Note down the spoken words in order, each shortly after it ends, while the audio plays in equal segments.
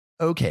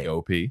Okay,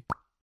 OP.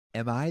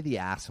 am I the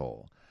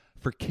asshole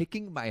for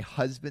kicking my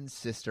husband's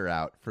sister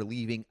out for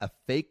leaving a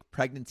fake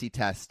pregnancy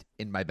test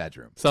in my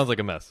bedroom? Sounds like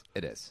a mess.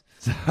 It is.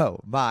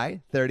 So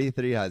my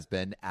 33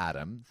 husband,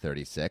 Adam,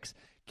 36,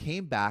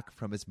 came back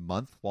from his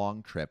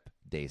month-long trip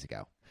days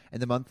ago.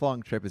 And the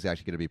month-long trip is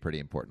actually going to be pretty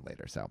important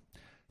later, so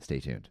stay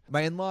tuned.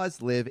 My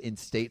in-laws live in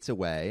states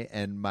away,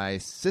 and my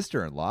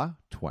sister-in-law,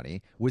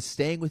 20, was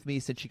staying with me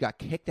since she got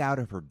kicked out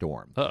of her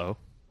dorm. Uh-oh.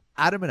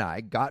 Adam and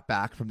I got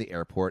back from the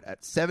airport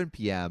at 7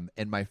 p.m.,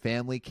 and my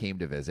family came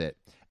to visit.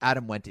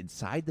 Adam went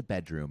inside the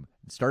bedroom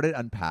and started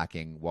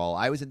unpacking while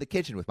I was in the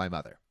kitchen with my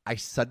mother. I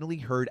suddenly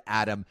heard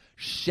Adam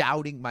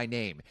shouting my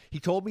name. He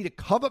told me to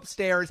come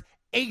upstairs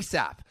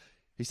ASAP.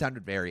 He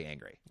sounded very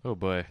angry. Oh,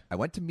 boy. I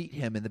went to meet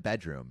him in the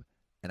bedroom,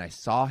 and I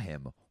saw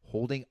him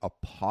holding a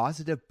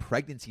positive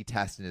pregnancy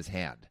test in his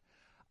hand.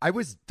 I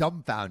was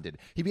dumbfounded.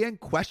 He began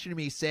questioning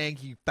me, saying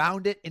he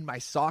found it in my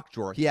sock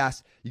drawer. He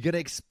asked, "You gonna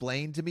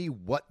explain to me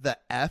what the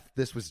F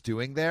this was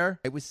doing there?"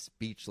 I was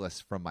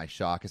speechless from my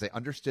shock as I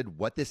understood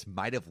what this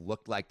might have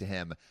looked like to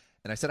him.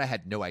 And I said I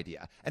had no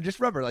idea. And just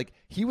remember, like,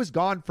 he was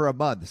gone for a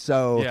month.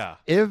 So yeah.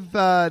 If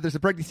there's a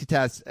pregnancy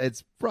test,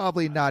 it's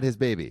probably not his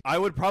baby. I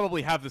would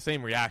probably have the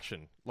same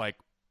reaction. Like,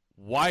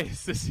 why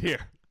is this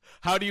here?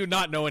 How do you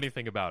not know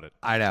anything about it?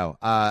 I know.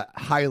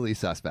 Highly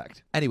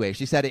suspect. Anyway,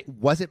 she said it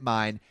wasn't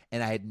mine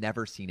and I had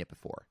never seen it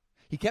before.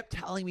 He kept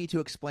telling me to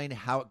explain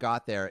how it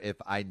got there if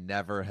I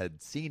never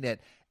had seen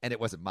it and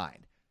it wasn't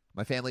mine.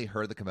 My family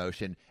heard the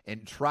commotion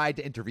and tried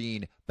to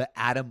intervene, but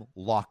Adam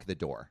locked the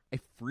door. I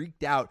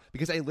freaked out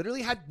because I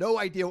literally had no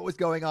idea what was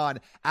going on.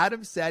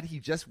 Adam said he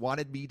just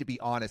wanted me to be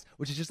honest,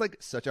 which is just like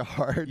such a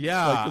hard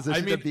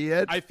position to be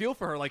in. I feel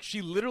for her. Like,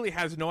 she literally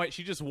has no idea.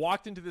 She just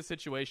walked into this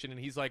situation and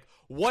he's like,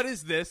 "What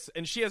is this?"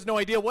 And she has no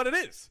idea what it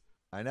is.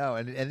 I know.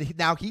 And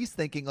now he's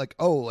thinking like,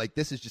 oh, like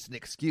this is just an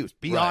excuse.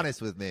 Be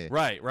honest with me.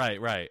 Right.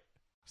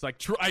 It's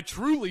like, I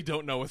truly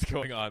don't know what's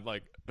going on.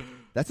 Like,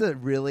 that's a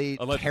really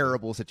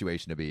terrible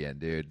situation to be in,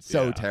 dude.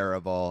 So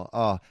terrible.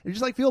 Oh, you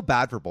just like feel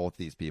bad for both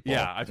these people.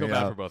 Yeah, I feel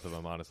bad for both of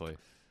them, honestly.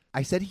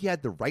 I said he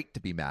had the right to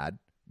be mad,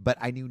 but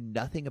I knew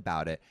nothing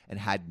about it and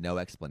had no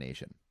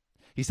explanation.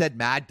 He said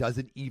mad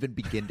doesn't even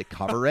begin to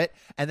cover it,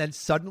 and then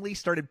suddenly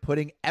started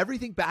putting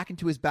everything back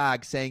into his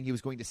bag, saying he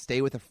was going to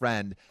stay with a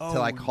friend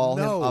till I call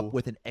him up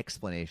with an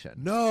explanation.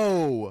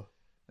 No.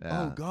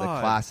 Yeah, oh, God.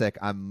 The classic,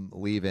 I'm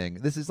leaving.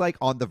 This is like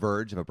on the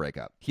verge of a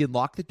breakup. He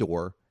unlocked the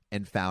door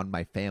and found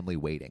my family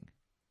waiting.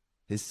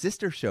 His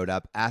sister showed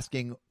up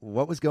asking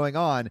what was going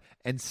on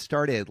and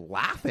started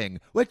laughing,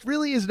 which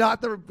really is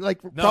not the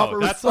proper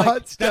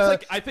response. That's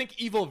like, I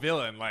think, evil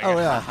villain. Like, oh,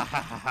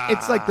 yeah.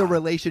 It's like the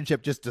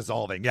relationship just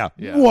dissolving. Yeah.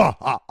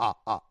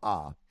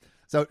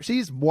 So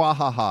she's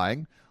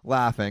mwahahaing,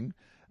 laughing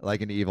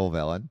like an evil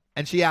villain.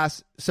 And she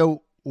asks,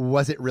 "So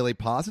was it really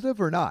positive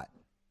or not?"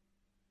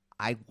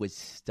 I was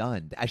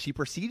stunned as she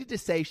proceeded to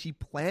say she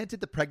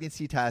planted the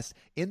pregnancy test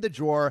in the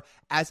drawer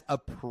as a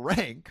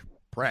prank,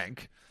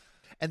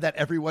 and that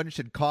everyone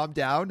should calm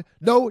down.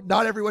 No,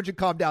 not everyone should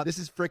calm down. This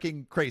is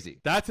freaking crazy.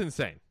 That's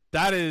insane.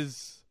 That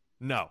is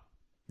no,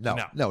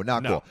 not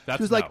cool.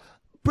 She was like,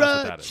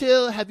 "Bruh,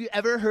 chill. Have you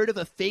ever heard of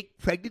a fake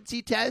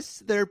pregnancy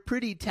test? They're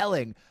pretty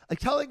telling." Like,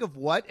 telling of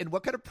what? And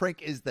what kind of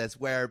prank is this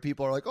where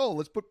people are like, "Oh,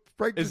 let's put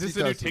pregnancy test." Is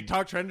this a new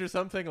TikTok trend or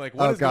something? Like,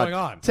 what is going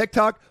on?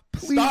 TikTok,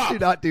 please do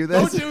not do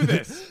this. Don't do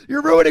this.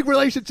 You're ruining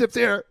relationships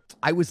here.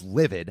 I was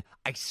livid.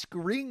 I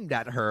screamed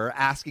at her,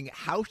 asking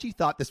how she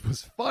thought this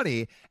was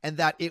funny and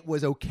that it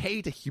was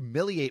okay to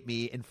humiliate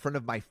me in front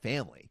of my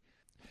family.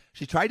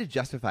 She tried to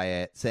justify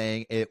it,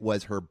 saying it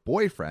was her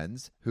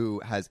boyfriend's,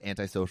 who has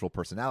antisocial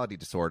personality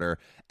disorder,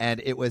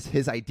 and it was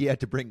his idea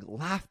to bring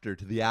laughter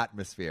to the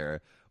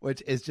atmosphere,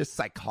 which is just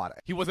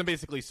psychotic. He wasn't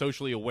basically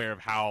socially aware of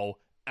how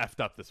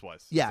effed up this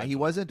was. Yeah, he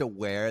wasn't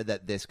aware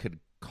that this could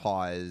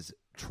cause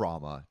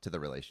trauma to the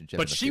relationship.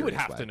 But she would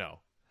have to know.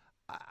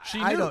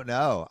 I don't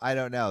know.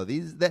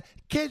 The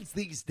kids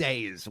these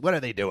days, what are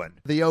they doing?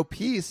 The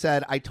OP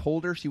said, "I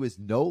told her she was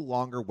no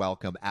longer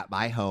welcome at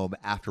my home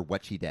after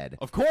what she did."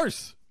 Of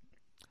course.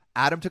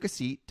 Adam took a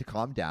seat to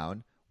calm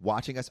down,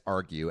 watching us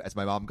argue as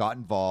my mom got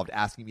involved,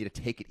 asking me to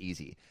take it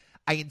easy.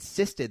 I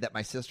insisted that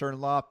my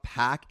sister-in-law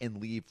pack and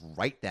leave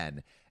right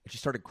then. And she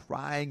started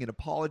crying and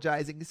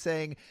apologizing,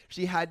 saying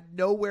she had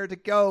nowhere to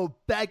go,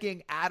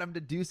 begging Adam to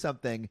do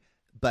something.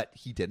 But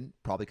he didn't,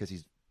 probably because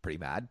he's pretty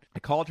mad. I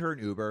called her an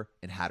Uber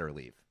and had her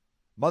leave.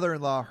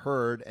 Mother-in-law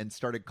heard and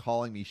started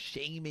calling me,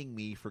 shaming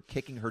me for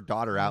kicking her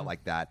daughter out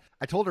like that.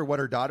 I told her what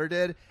her daughter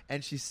did,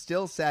 and she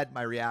still said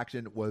my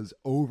reaction was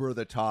over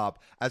the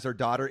top, as her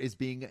daughter is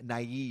being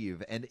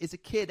naive and is a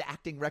kid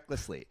acting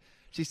recklessly.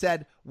 She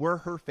said we're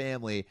her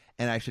family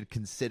and I should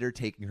consider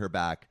taking her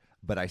back,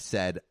 but I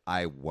said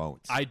I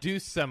won't. I do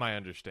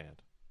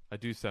semi-understand.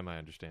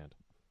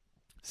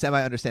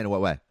 Semi-understand in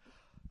what way?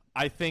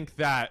 I think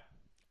that,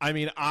 I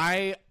mean,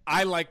 I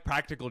like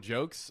practical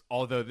jokes,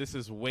 although this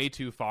is way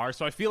too far.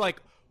 So I feel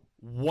like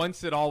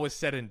once it all was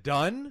said and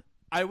done,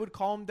 I would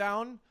calm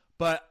down.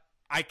 But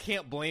I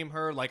can't blame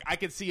her. Like, I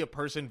could see a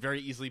person very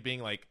easily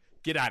being like,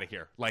 "Get out of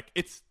here." Like,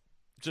 it's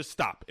just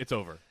stop. It's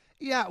over.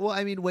 Yeah, well,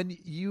 I mean, when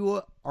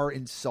you are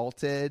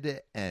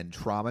insulted and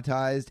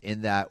traumatized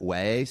in that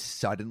way,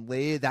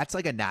 suddenly, that's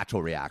like a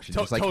natural reaction.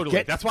 Just like,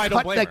 totally. That's why I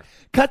don't blame her.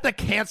 Cut the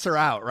cancer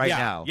out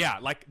now. Yeah,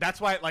 like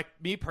that's why, like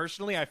me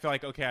personally, I feel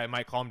like, okay, I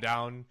might calm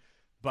down,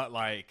 but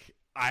like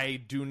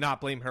I do not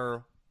blame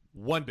her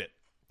one bit.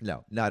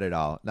 No, not at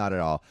all. Not at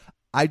all.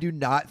 I do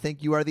not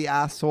think you are the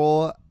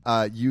asshole.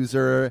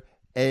 User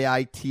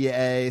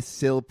AITA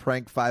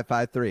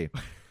Silprank553.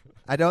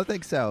 I don't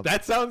think so.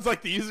 That sounds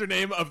like the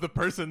username of the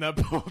person that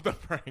pulled the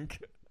prank.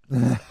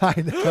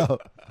 I know.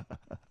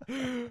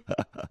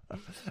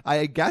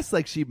 I guess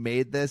like she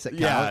made this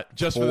account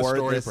just for the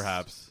story,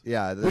 perhaps.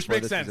 Yeah, which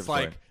makes sense.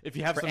 Like if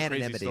you have some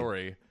anonymity. crazy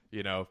story,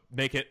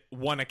 make it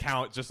one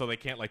account just so they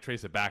can't like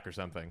trace it back or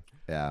something.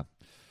 Yeah.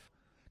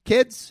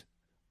 Kids,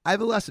 I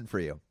have a lesson for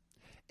you.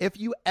 If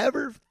you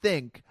ever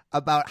think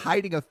about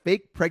hiding a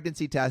fake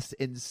pregnancy test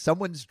in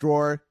someone's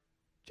drawer,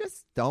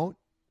 just don't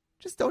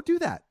do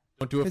that.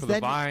 Don't do it for the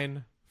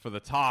Vine, for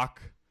the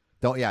talk.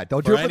 Don't do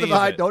it for the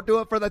Vine. Don't do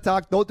it for the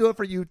talk. Don't do it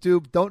for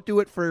YouTube. Don't do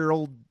it for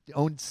your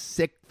own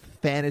sick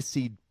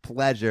fantasy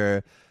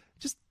pleasure.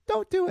 Just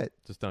don't do it.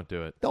 Just don't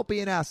do it. Don't be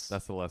an ass.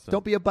 That's the lesson.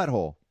 Don't be a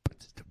butthole.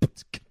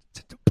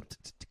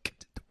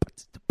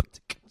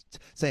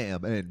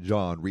 Sam and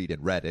John reading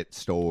Reddit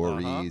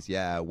stories.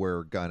 Yeah,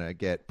 we're gonna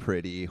get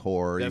pretty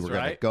hoary. That's we're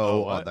gonna right.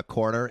 go on the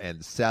corner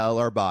and sell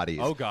our bodies.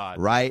 Oh God!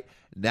 Right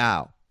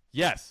now.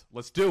 Yes,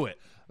 let's do it.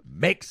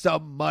 Make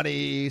some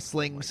money,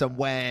 sling some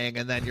wang,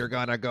 and then you're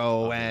gonna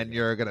go and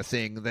you're gonna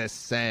sing this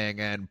sang,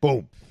 and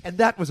boom. And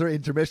that was our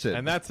intermission.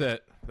 And that's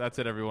it. That's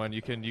it, everyone.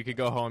 You can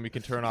go home. You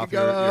can turn off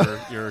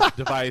your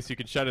device. You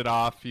can shut it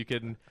off. You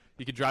can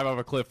drive over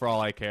a cliff for all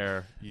I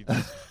care.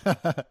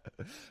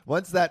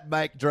 Once that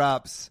mic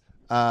drops,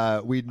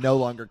 we no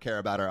longer care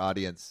about our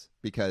audience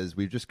because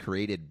we've just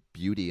created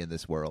beauty in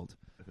this world.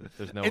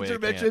 There's no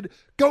intermission.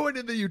 Going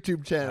in the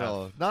YouTube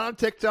channel, not on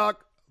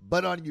TikTok,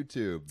 but on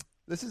YouTube.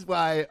 This is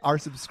why our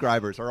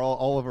subscribers are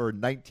all of our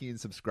 19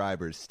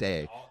 subscribers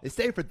stay. They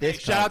stay for this.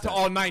 Shout out to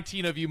all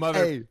 19 of you,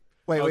 mother. Hey,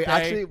 wait.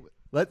 Actually,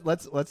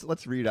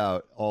 let's read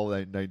out all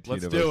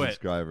 19 of our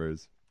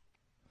subscribers.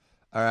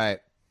 All right.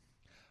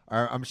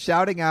 I'm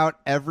shouting out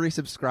every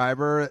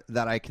subscriber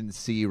that I can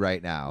see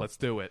right now. Let's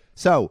do it.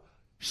 So,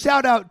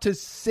 shout out to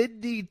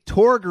Sydney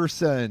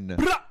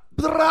Torgerson.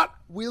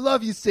 We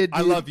love you, Sydney.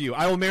 I love you.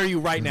 I will marry you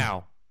right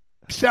now.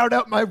 Shout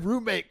out my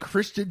roommate,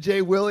 Christian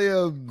J.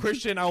 Williams.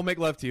 Christian, I will make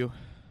love to you.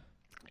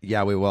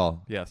 Yeah, we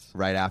will. Yes.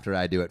 Right after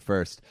I do it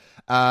first.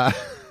 Shout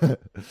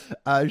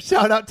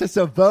out to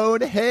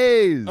Savone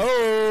Hayes.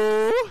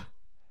 Oh.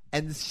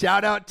 And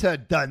shout out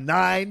to the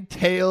Nine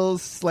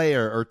Tails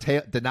Slayer, or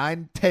the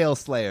Nine Tail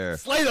Slayer.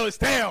 Slay those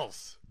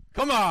tails.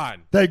 Come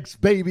on. Thanks,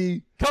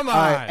 baby. Come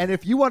on. And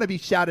if you want to be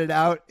shouted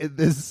out in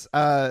this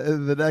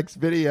in the next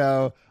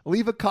video,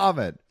 leave a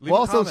comment. We'll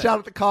also shout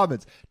out the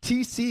comments.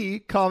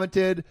 TC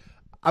commented,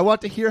 I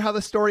want to hear how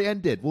the story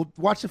ended. We'll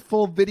watch the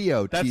full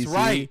video, That's TC.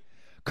 right.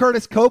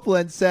 Curtis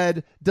Copeland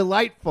said,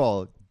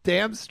 delightful.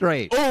 Damn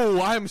straight. Oh,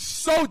 I'm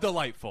so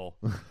delightful.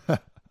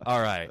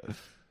 All right.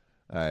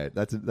 All right.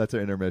 That's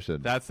our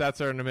intermission. That's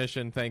our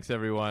intermission. Thanks,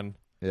 everyone.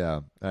 Yeah.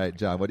 All right,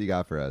 John, what do you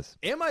got for us?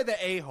 Am I the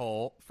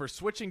a-hole for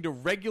switching to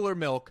regular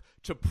milk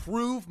to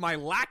prove my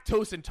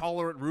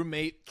lactose-intolerant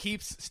roommate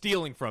keeps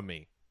stealing from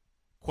me?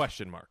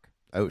 Question mark.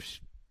 Oh,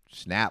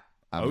 snap.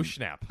 Oh,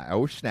 snap.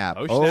 Oh, snap.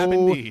 Oh, snap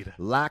indeed.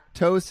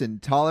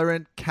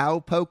 Lactose-intolerant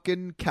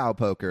cowpoking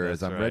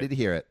cowpokers. I'm ready to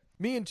hear it.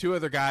 Me and two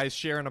other guys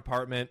share an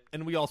apartment,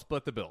 and we all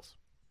split the bills.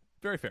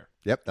 Very fair.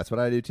 Yep, that's what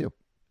I do, too.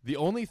 The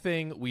only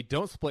thing we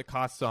don't split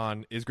costs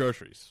on is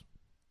groceries.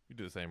 You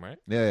do the same, right?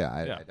 Yeah.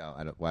 I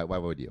don't. Why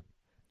would you?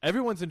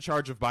 Everyone's in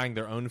charge of buying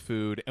their own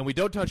food, and we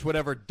don't touch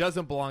whatever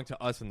doesn't belong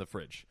to us in the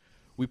fridge.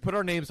 We put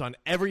our names on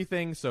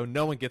everything so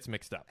no one gets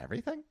mixed up.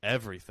 Everything?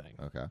 Everything.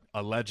 Okay.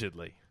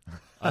 Allegedly.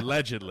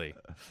 Allegedly.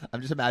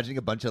 I'm just imagining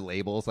a bunch of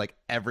labels like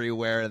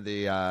everywhere in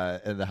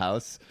the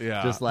house.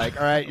 Yeah. Just like,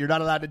 all right, you're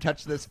not allowed to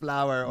touch this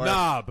flower or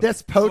Knob,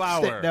 this post-it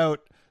flower. note.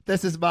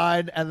 This is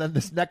mine, and then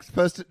this next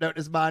post-it note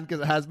is mine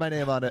because it has my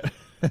name on it.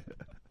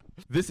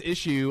 This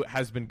issue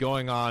has been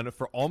going on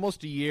for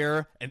almost a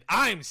year, and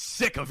I'm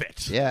sick of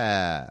it.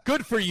 Yeah.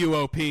 Good for you,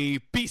 OP.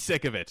 Be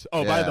sick of it.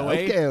 Oh, by the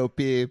way, okay, OP.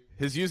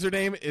 His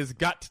username is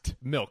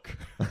Milk.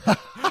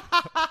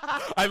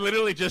 I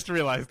literally just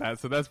realized that,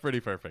 so that's pretty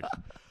perfect.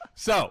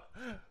 So,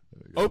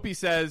 OP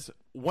says,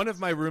 one of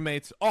my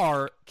roommates,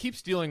 R, keeps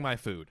stealing my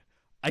food.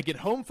 I get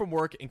home from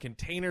work and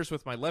containers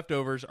with my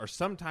leftovers are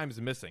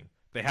sometimes missing.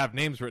 They have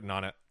names written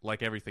on it,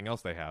 like everything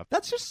else they have.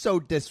 That's just so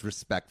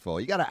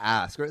disrespectful. You got to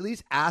ask, or at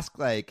least ask,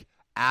 like,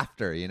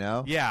 after, you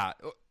know? Yeah.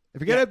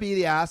 If you're going to be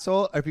the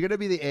asshole, or if you're going to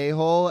be the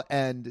a-hole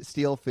and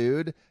steal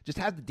food, just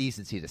have the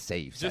decency to say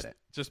you said it.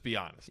 Just be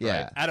honest,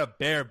 yeah. Right? At a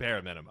bare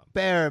minimum.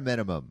 Bare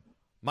minimum.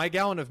 My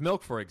gallon of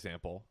milk, for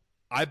example,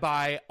 I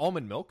buy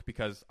almond milk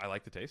because I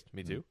like the taste.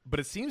 Me too. But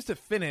it seems to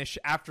finish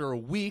after a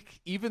week,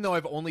 even though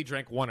I've only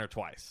drank one or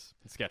twice.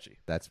 It's sketchy.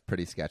 That's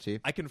pretty sketchy.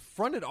 I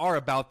confronted R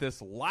about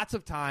this lots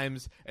of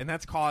times, and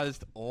that's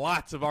caused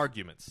lots of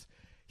arguments.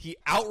 he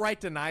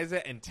outright denies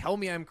it and tell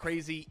me I'm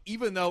crazy,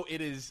 even though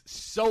it is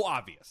so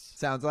obvious.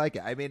 Sounds like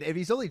it. I mean, if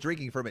he's only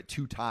drinking from it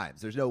 2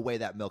 times, there's no way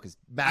that milk is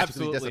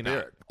magically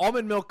disappeared. Not.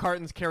 Almond milk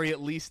cartons carry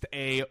at least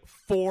a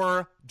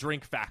 4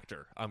 drink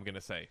factor, I'm going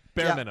to say.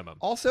 Bare minimum.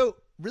 Also,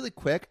 really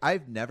quick,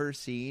 I've never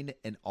seen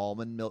an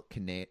almond milk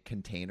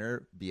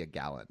container be a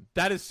gallon.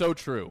 That is so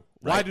true.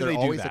 Right? Why do they do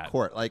always that? A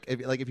quart. Like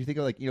if you think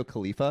of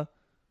Khalifa.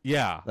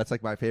 Yeah. That's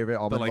like my favorite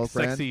almond milk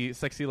brand.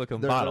 Sexy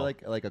looking They're bottle.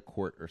 like a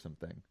quart or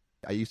something.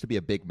 I used to be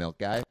a big milk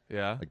guy.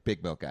 Yeah. Like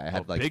big milk guy. I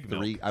had like 3.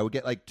 Milk. I would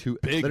get like 2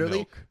 big literally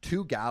milk.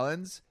 2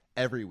 gallons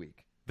every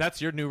week.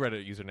 That's your new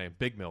Reddit username,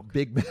 Big Milk.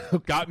 Big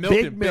Milk. Got milk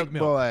big and milk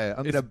Big Milk.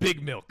 Boy.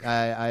 Big Milk.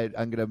 I'm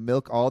going to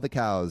milk all the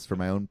cows for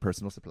my own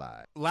personal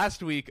supply.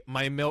 Last week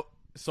my milk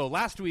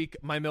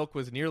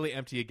was nearly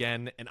empty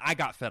again, and I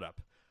got fed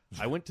up.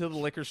 I went to the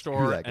liquor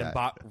store and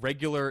bought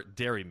regular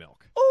dairy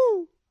milk.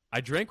 Ooh.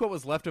 I drank what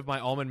was left of my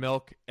almond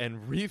milk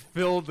and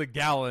refilled the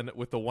gallon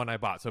with the one I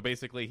bought. So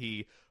basically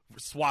he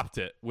swapped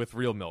it with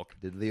real milk.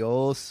 Did the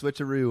old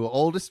switcheroo,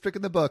 oldest trick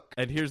in the book.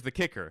 And here's the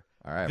kicker.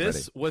 All right,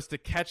 this was to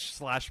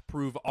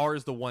catch/prove R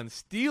is the one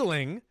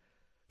stealing,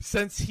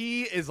 since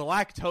he is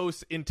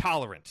lactose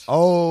intolerant.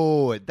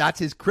 Oh, that's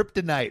his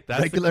kryptonite.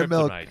 That's regular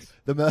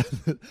the milk.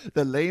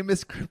 The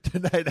lamest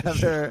kryptonite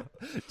ever.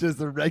 Just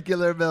the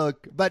regular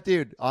milk. But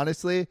dude,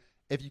 honestly,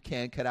 if you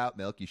can cut out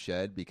milk, you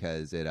should,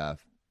 because it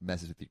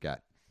messes with your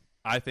gut.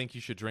 I think you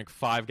should drink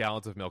 5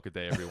 gallons of milk a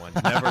day, everyone.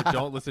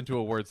 Don't listen to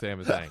a word Sam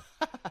is saying.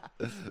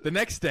 The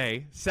next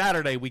day,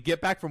 Saturday, we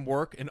get back from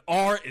work, and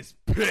R is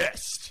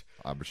pissed.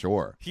 I'm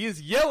sure. He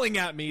is yelling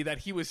at me that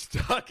he was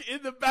stuck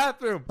in the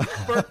bathroom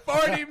for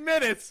 40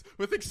 minutes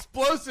with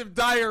explosive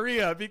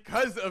diarrhea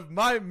because of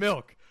my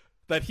milk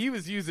that he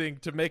was using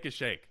to make a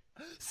shake.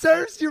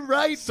 Serves you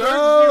right, bro.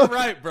 Serves you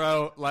right,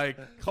 bro. Like,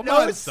 come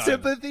on, no son.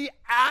 sympathy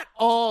at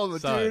all,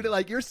 Son. dude.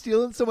 Like, you're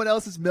stealing someone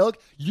else's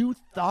milk. You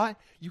thought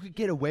you could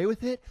get away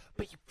with it,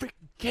 but you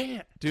freaking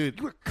can't. Dude.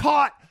 You were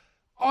caught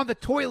on the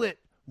toilet,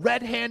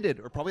 red-handed,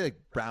 or probably like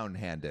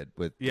brown-handed.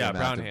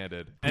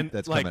 Brown-handed. And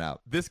that's like, coming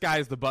out. this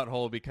guy's the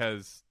butthole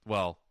because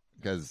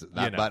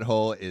that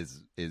butthole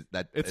is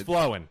that it's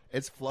flowing.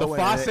 It's flowing. The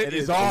faucet it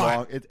is on.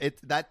 on.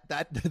 It's that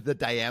the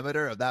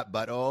diameter of that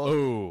butthole.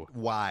 Ooh.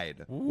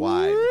 Wide.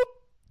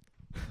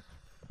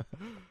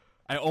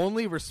 I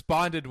only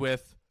responded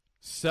with,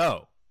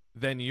 "So,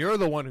 then you're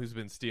the one who's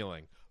been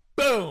stealing."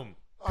 Boom.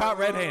 Caught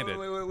red-handed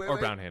or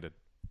brown-handed.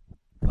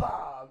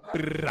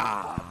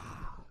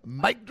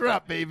 Mic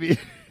drop, baby.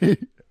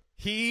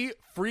 He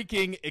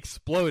freaking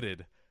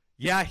exploded.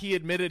 Yeah, he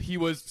admitted he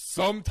was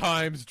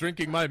sometimes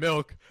drinking my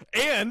milk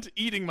and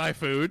eating my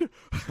food.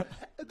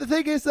 The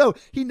thing is, though,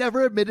 he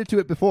never admitted to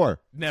it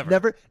before.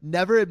 Never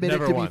admitted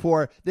to once.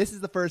 before. This is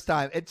the first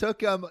time. It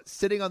took him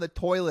sitting on the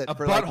toilet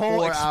for like 4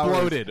 butthole hours.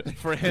 exploded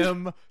for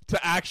him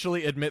to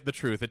actually admit the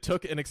truth. It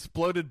took an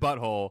exploded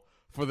butthole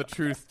for the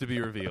truth to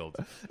be revealed.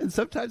 And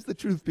sometimes the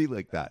truth be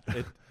like that.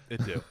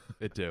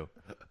 It do.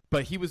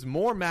 But he was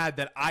more mad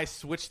that I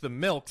switched the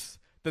milks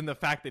than the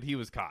fact that he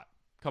was caught.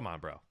 Come on,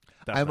 bro.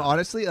 I'm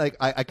honestly like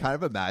I kind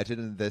of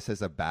imagine this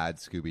as a bad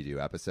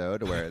Scooby-Doo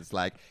episode where it's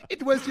like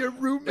it was your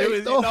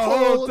roommate the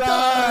whole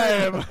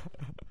time.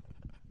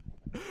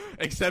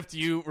 Except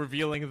you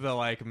revealing the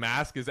like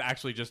mask is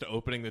actually just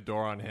opening the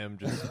door on him,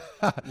 just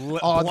on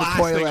the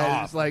toilet,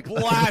 off, like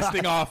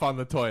blasting off on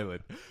the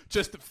toilet.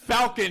 Just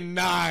Falcon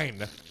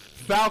 9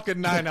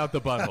 out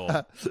the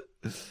butthole.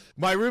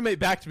 My roommate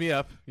backed me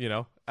up,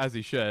 as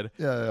he should,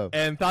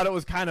 and thought it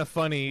was kind of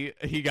funny.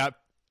 He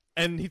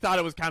thought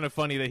it was kind of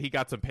funny that he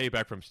got some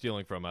payback from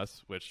stealing from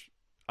us, which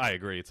I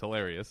agree. It's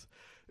hilarious.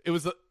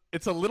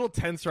 It's a little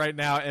tense right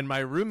now, and my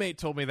roommate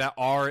told me that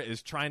R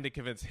is trying to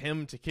convince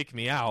him to kick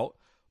me out,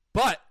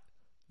 but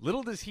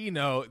little does he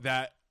know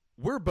that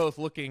we're both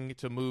looking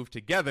to move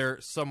together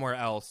somewhere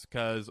else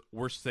because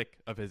we're sick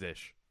of his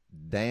ish.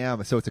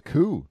 Damn. So it's a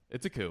coup.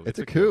 It's a coup. It's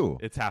a coup.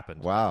 It's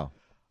happened. Wow.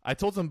 I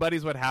told some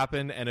buddies what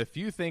happened, and if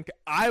you think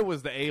I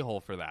was the a-hole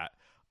for that,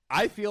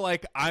 I feel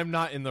like I'm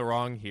not in the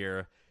wrong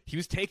here. He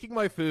was taking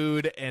my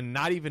food and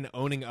not even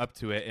owning up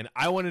to it, and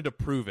I wanted to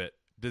prove it.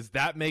 Does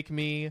that make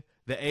me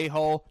the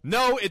a-hole?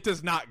 No, it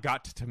does not.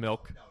 Got to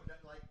milk. No,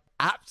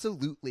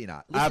 absolutely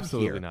not. Listen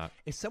absolutely here. Not.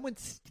 If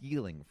someone's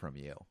stealing from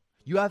you,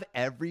 you have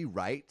every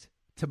right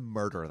to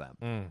murder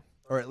them,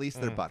 or at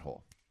least their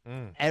butthole.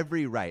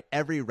 Every right.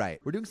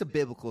 We're doing some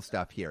biblical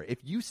stuff here. If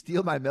you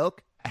steal my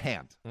milk, a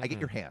hand. I get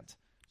your hand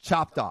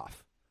chopped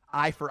off.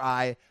 Eye for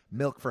eye,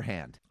 milk for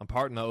hand. I'm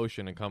parting the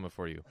ocean and coming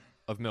for you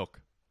of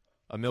milk.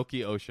 A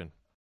milky ocean.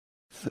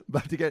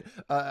 But to get,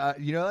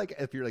 like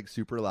if you're like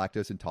super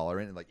lactose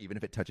intolerant and like even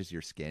if it touches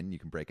your skin, you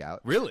can break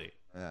out. Really?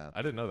 Yeah.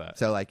 I didn't know that.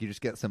 So like you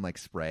just get some like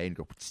spray and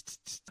go.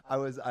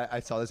 I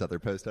saw this other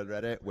post on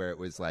Reddit where it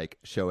was like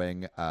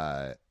showing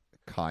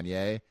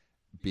Kanye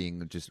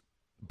being just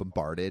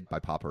bombarded by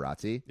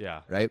paparazzi.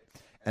 Yeah. Right.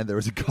 And there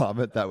was a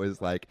comment that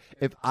was like,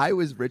 if I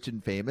was rich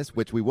and famous,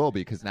 which we will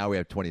be because now we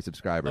have 20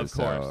 subscribers. Of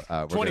course.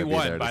 So, we're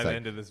 21 by the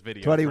end of this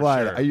video.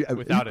 21. For sure,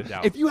 without a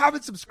doubt. If you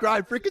haven't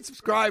subscribed, freaking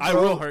subscribe, bro. I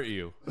will hurt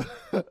you.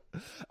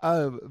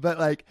 But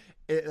like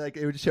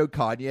it would show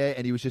Kanye,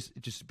 and he was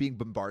just being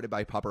bombarded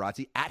by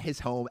paparazzi at his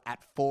home at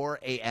 4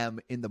 a.m.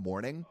 in the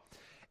morning.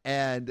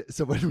 And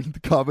so when the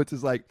comments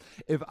is like,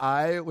 if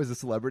I was a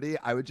celebrity,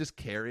 I would just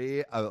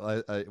carry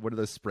one of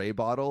those spray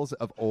bottles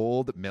of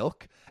old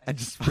milk and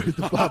just spray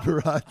the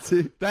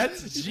paparazzi.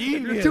 That's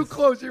genius. You're too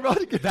close. You're about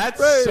to get That's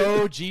sprayed.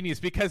 so genius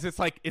because it's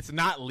like it's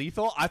not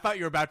lethal. I thought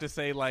you were about to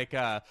say like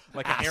an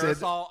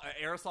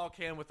aerosol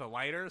can with a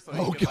lighter, so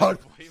you can like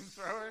a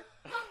flamethrower.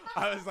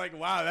 I was like,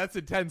 wow, that's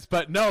intense.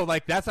 But no,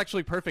 like that's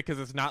actually perfect because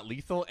it's not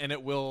lethal and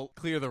it will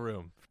clear the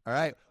room. All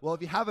right. Well,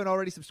 if you haven't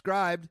already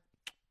subscribed,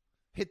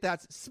 hit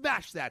that,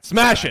 smash that.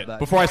 Smash it button.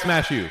 before I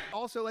smash you.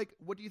 Also, like,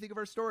 what do you think of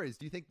our stories?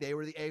 Do you think they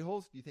were the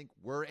a-holes? Do you think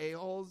we're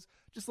a-holes?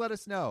 Just let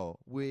us know.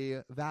 We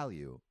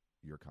value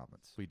your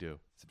comments. We do.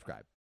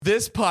 Subscribe.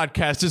 This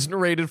podcast isn't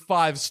rated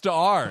 5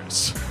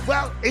 stars.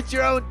 Well, it's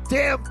your own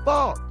damn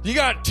fault. You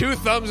got 2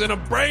 thumbs and a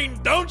brain,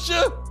 don't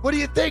you? What do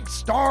you think?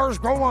 Stars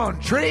grow on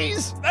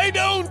trees? They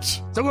don't.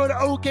 So go to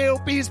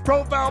OKOP's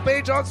profile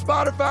page on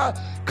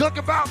Spotify, click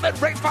about,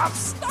 and rate 5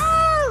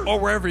 stars. Or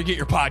wherever you get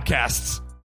your podcasts.